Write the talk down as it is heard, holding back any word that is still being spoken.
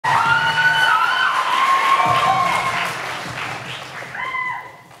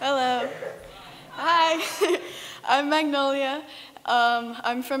I'm Magnolia.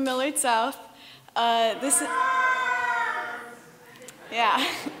 I'm from Millard South. Yeah.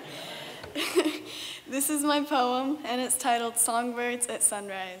 This is my poem, and it's titled Songbirds at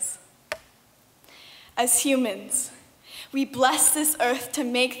Sunrise. As humans, we bless this earth to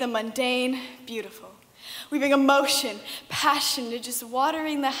make the mundane beautiful. We bring emotion, passion to just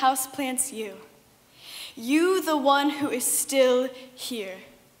watering the houseplants you. You, the one who is still here.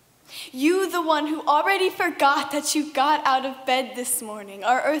 You, the one who already forgot that you got out of bed this morning.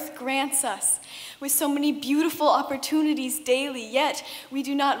 Our earth grants us with so many beautiful opportunities daily, yet we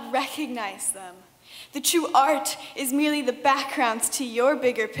do not recognize them. The true art is merely the backgrounds to your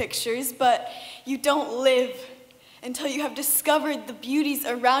bigger pictures, but you don't live until you have discovered the beauties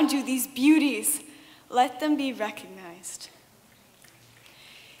around you, these beauties. Let them be recognized.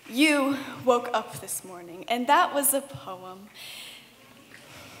 You woke up this morning, and that was a poem.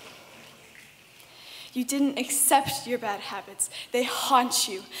 You didn't accept your bad habits. They haunt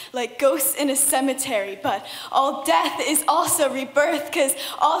you like ghosts in a cemetery, but all death is also rebirth, because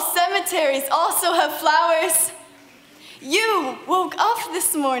all cemeteries also have flowers. You woke up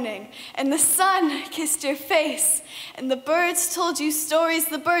this morning, and the sun kissed your face, and the birds told you stories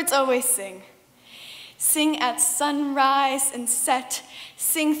the birds always sing. Sing at sunrise and set.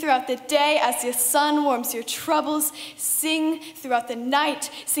 Sing throughout the day as the sun warms your troubles. Sing throughout the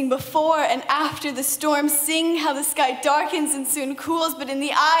night. Sing before and after the storm. Sing how the sky darkens and soon cools, but in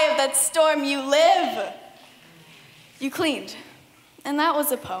the eye of that storm you live. You cleaned, and that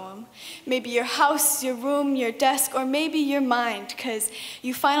was a poem. Maybe your house, your room, your desk, or maybe your mind, because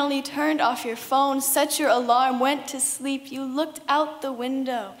you finally turned off your phone, set your alarm, went to sleep. You looked out the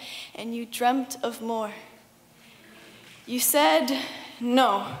window, and you dreamt of more. You said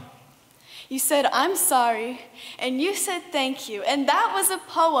no. You said, I'm sorry, and you said thank you, and that was a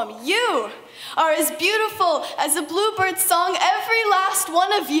poem. You are as beautiful as a bluebird song, every last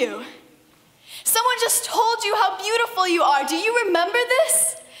one of you. Someone just told you how beautiful you are. Do you remember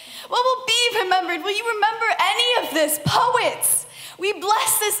this? What will be remembered? Will you remember any of this? Poets, we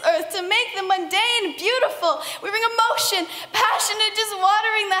bless this earth to make the mundane beautiful. We bring emotion, passion to just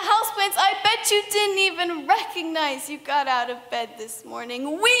watering the houseplants. I bet you didn't even recognize you got out of bed this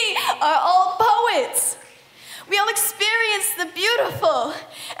morning. We are all poets. We all experience the beautiful,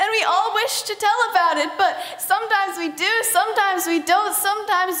 and we all wish to tell about it, but sometimes we do, sometimes we don't,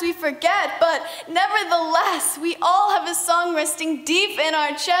 sometimes we forget, but nevertheless, we all have a song resting deep in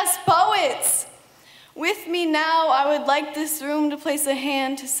our chest. Poets, with me now, I would like this room to place a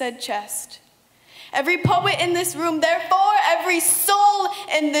hand to said chest. Every poet in this room, therefore every soul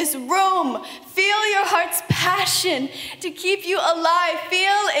in this room, feel your heart's passion to keep you alive,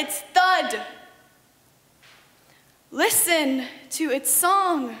 feel its thud. Listen to its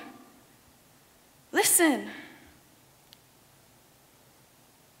song. Listen.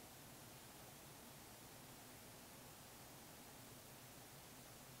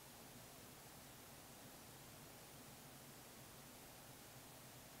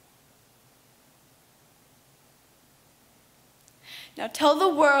 Now tell the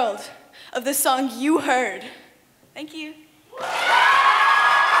world of the song you heard. Thank you.